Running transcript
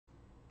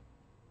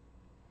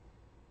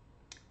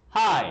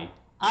Hi,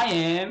 I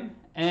am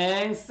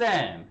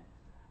Sam.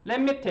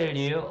 Let me tell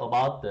you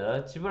about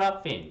the zebra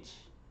finch.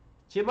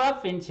 Zebra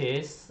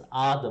finches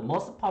are the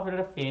most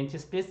popular finch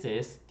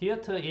species due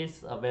to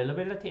its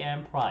availability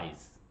and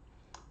price.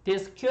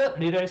 This cute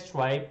little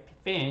striped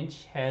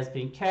finch has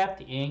been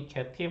kept in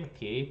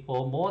captivity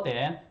for more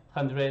than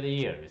 100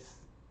 years.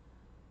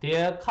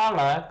 Their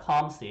color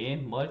comes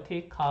in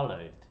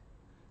multicolored.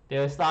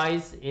 Their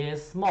size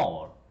is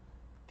small.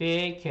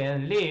 They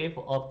can live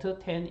up to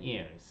 10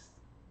 years.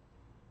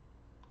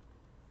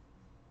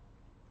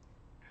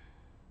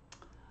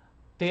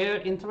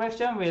 Their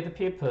interaction with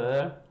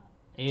people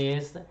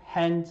is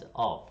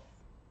hands-off.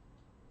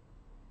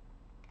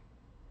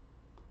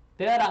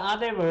 There are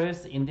other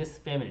birds in this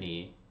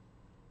family: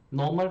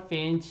 normal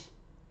finch,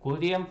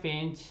 golden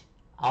finch,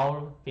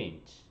 owl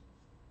finch.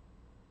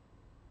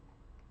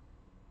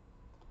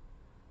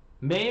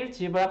 Male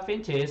zebra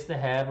finches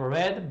have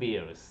red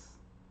bills.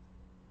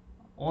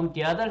 On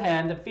the other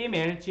hand,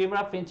 female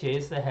zebra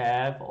finches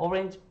have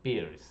orange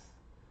bills.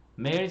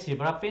 Male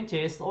zebra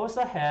finches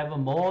also have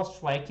more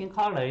striking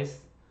colors,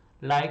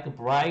 like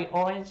bright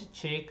orange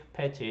cheek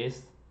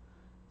patches.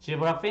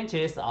 Zebra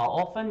finches are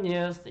often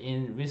used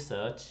in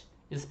research,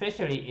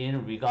 especially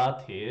in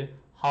regard to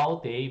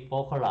how they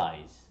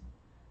vocalize.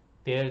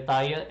 Their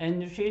diet and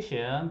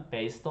nutrition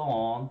based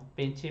on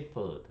finch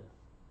food.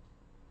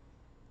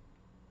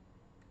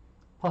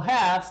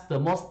 Perhaps the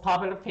most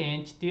popular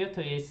finch due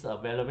to its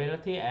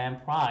availability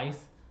and price,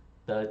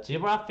 the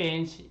zebra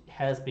finch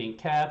has been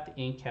kept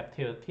in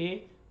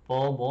captivity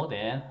for more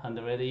than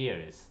 100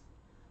 years.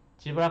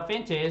 Zebra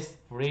finches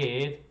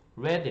breed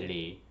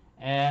readily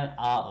and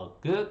are a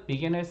good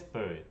beginner's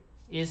bird.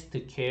 Is to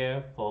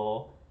care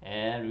for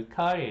and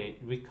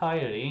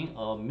requiring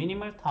a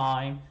minimal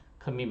time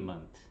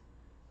commitment.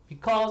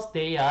 Because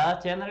they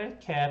are generally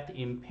kept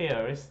in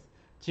pairs,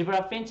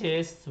 zebra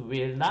finches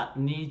will not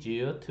need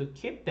you to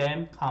keep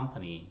them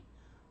company.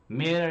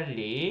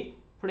 Merely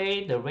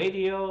play the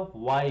radio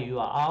while you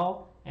are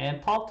out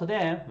and talk to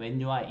them when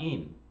you are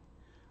in.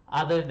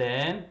 Other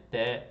than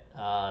that,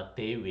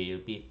 they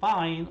will be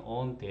fine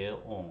on their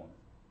own.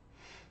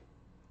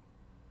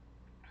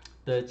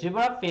 The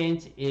zebra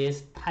finch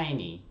is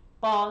tiny,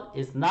 but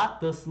is not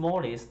the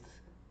smallest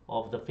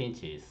of the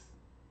finches.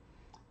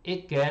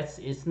 It gets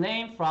its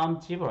name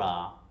from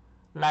zebra,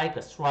 like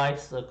the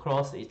stripes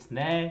across its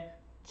neck,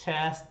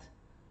 chest,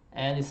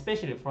 and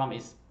especially from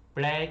its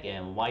black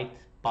and white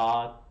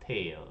barred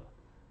tail.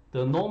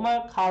 The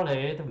normal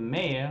colored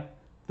male,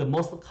 the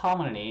most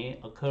commonly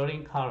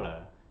occurring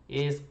color,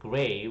 is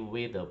gray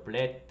with a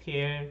black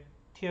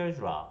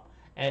teardrop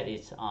at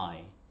its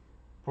eye,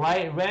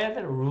 bright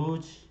red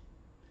rouge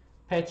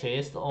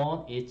patches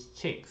on its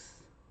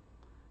cheeks,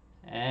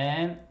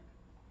 and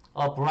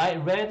a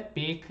bright red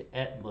beak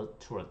at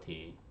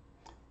maturity.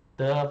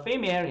 The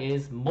female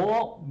is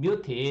more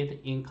muted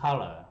in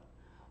color,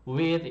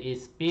 with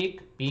its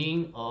beak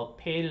being a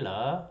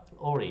paler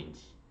orange.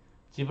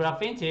 Zebra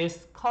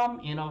finches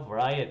come in a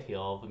variety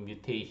of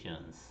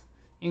mutations,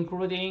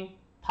 including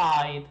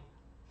pied,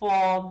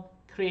 fawn,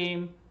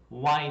 cream,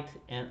 white,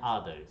 and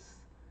others.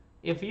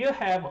 If you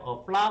have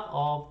a flock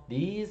of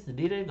these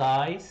little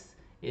guys,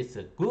 it's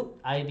a good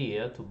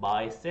idea to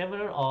buy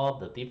several of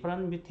the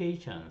different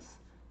mutations.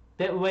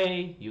 That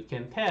way you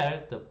can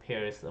tell the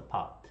pairs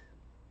apart.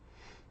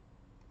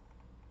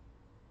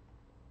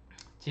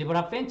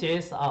 Zebra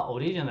finches are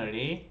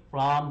originally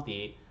from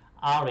the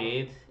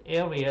arid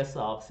areas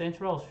of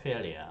Central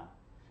Australia.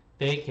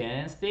 They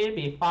can still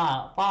be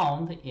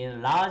found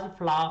in large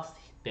flocks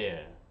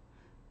there.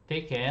 They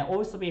can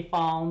also be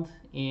found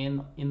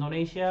in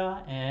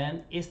Indonesia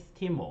and East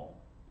Timor.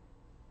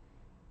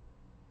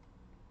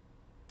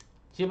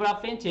 Zebra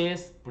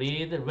finches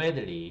breed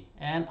readily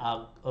and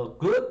are a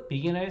good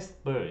beginner's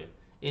bird.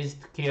 Is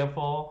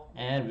careful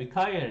and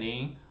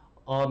requiring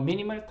a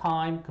minimal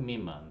time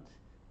commitment.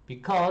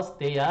 Because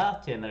they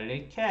are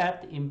generally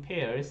kept in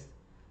pairs,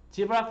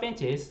 zebra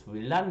finches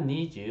will not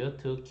need you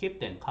to keep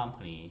them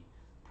company.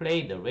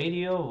 Play the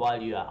radio while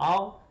you are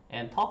out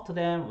and talk to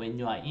them when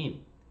you are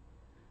in.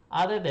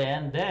 Other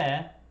than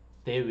that,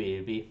 they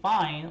will be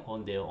fine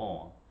on their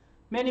own.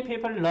 Many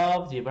people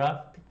love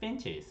zebra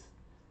finches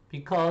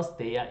because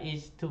they are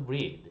easy to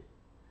breed.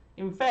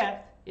 In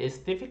fact, it's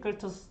difficult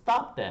to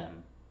stop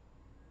them.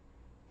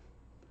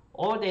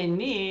 All they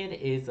need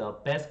is a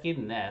basket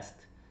nest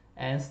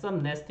and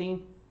some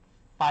nesting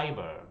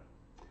fiber.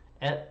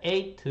 At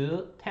 8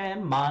 to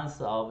 10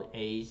 months of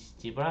age,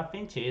 zebra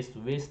finches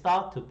will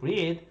start to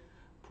breed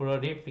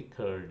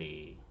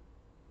prolifically.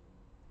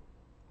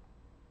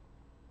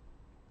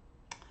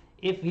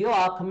 If you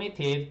are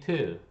committed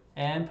to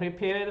and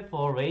prepared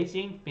for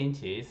raising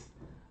finches,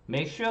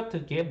 make sure to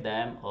give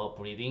them a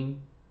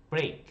breeding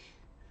break,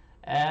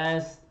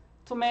 as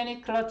too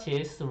many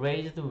clutches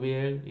raised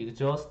will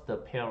exhaust the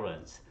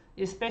parents,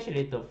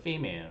 especially the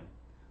female,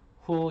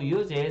 who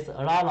uses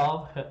a lot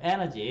of her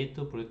energy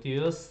to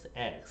produce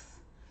eggs.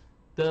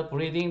 The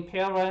breeding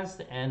parents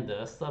and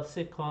the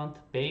subsequent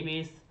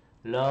babies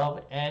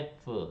love egg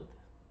food.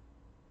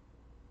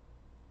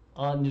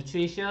 a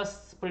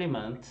nutritious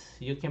supplement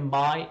you can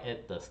buy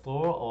at the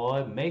store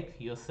or make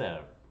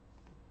yourself.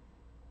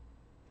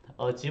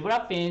 A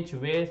zebra finch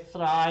will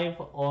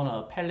thrive on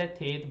a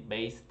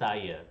pelleted-based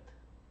diet.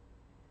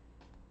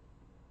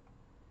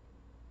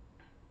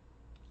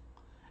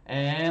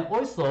 And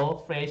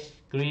also fresh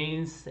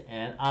greens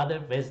and other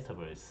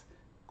vegetables,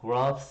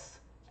 grubs,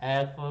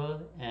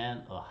 apple,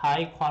 and a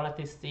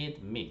high-quality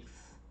seed mix.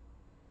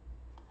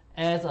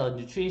 As a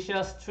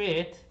nutritious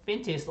treat,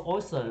 finches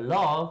also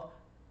love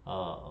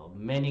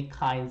many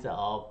kinds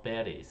of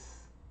berries.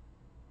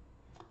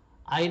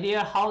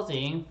 Ideal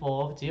housing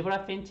for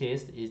zebra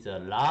finches is a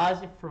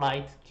large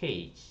flight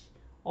cage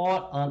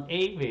or an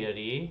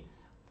aviary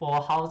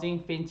for housing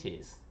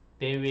finches.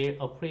 They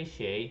will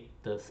appreciate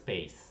the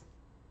space.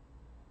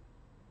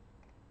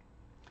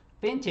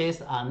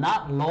 Finches are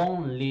not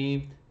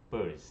long-lived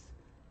birds,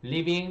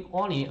 living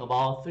only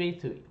about 3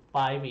 to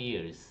 5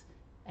 years,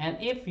 and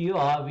if you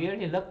are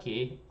really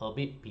lucky, a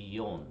bit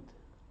beyond.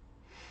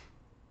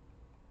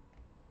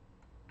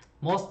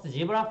 Most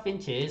zebra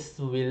finches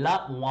will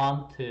not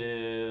want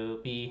to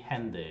be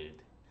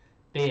handled.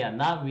 They are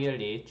not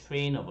really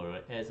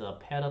trainable as a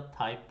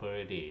parrot-type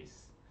bird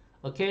is.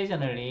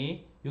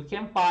 Occasionally, you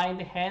can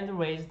find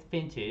hand-raised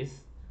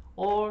finches,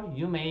 or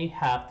you may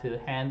have to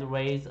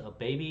hand-raise a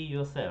baby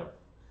yourself.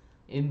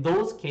 In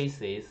those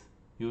cases,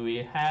 you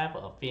will have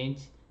a finch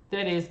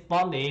that is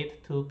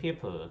bonded to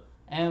people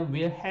and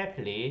will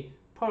happily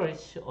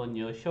perch on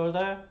your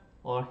shoulder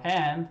or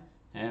hand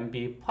and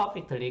be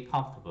perfectly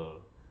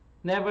comfortable.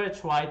 Never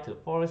try to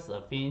force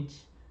a finch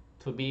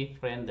to be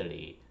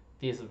friendly.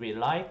 This will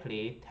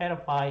likely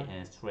terrify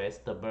and stress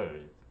the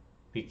bird.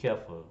 Be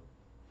careful.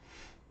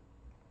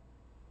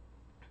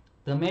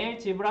 The male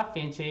zebra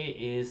finch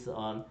is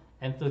an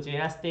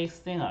enthusiastic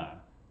singer.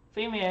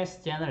 Females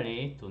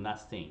generally do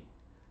not sing.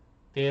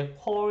 Their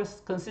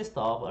calls consist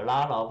of a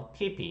lot of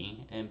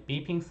peeping and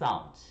beeping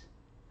sounds.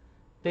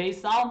 They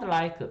sound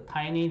like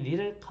tiny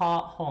little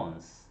car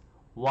horns,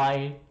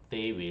 while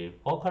they will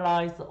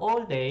vocalize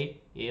all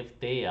day if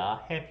they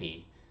are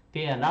happy.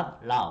 They are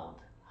not loud.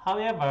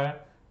 However,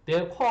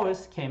 their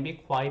calls can be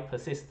quite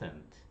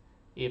persistent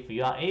if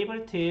you are able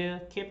to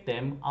keep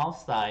them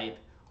outside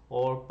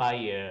or by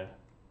a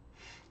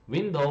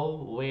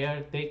window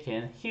where they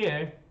can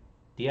hear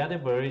the other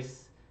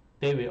birds.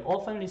 They will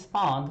often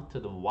respond to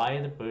the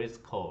wild bird's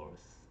calls.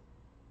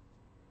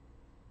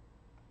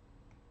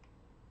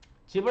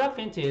 Zebra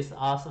finches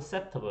are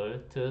susceptible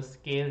to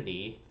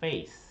scaly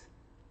face,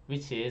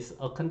 which is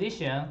a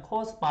condition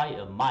caused by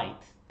a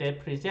mite that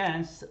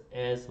presents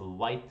as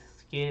white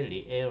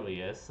scaly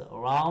areas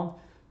around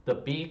the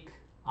beak,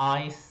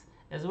 eyes,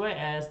 as well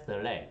as the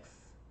legs,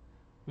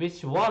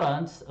 which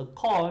warrants a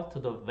call to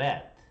the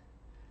vet.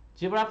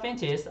 Zebra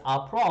finches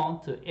are prone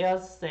to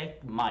air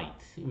sac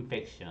mite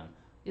infection,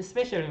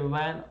 especially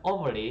when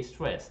overly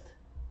stressed.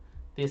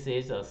 This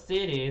is a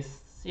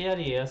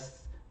serious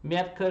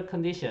medical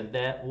condition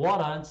that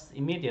warrants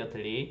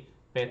immediately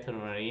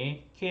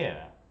veterinary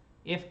care.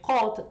 If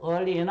caught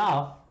early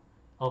enough,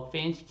 a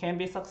finch can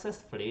be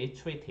successfully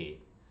treated.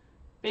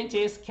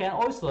 Finches can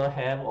also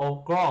have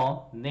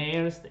overgrown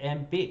nails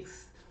and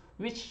beaks,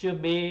 which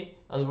should be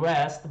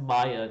addressed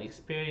by an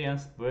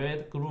experienced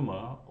bird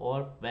groomer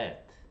or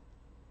vet.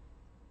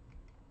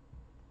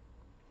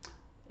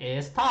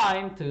 It's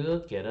time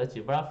to get a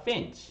zebra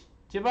finch.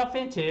 Zebra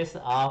finches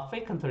are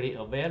frequently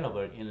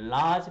available in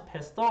large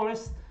pet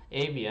stores,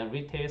 avian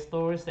retail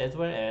stores, as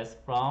well as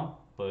from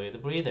bird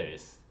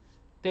breeders.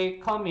 They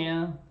come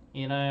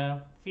in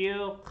a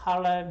few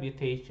color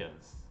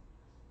mutations.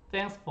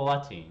 Thanks for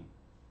watching.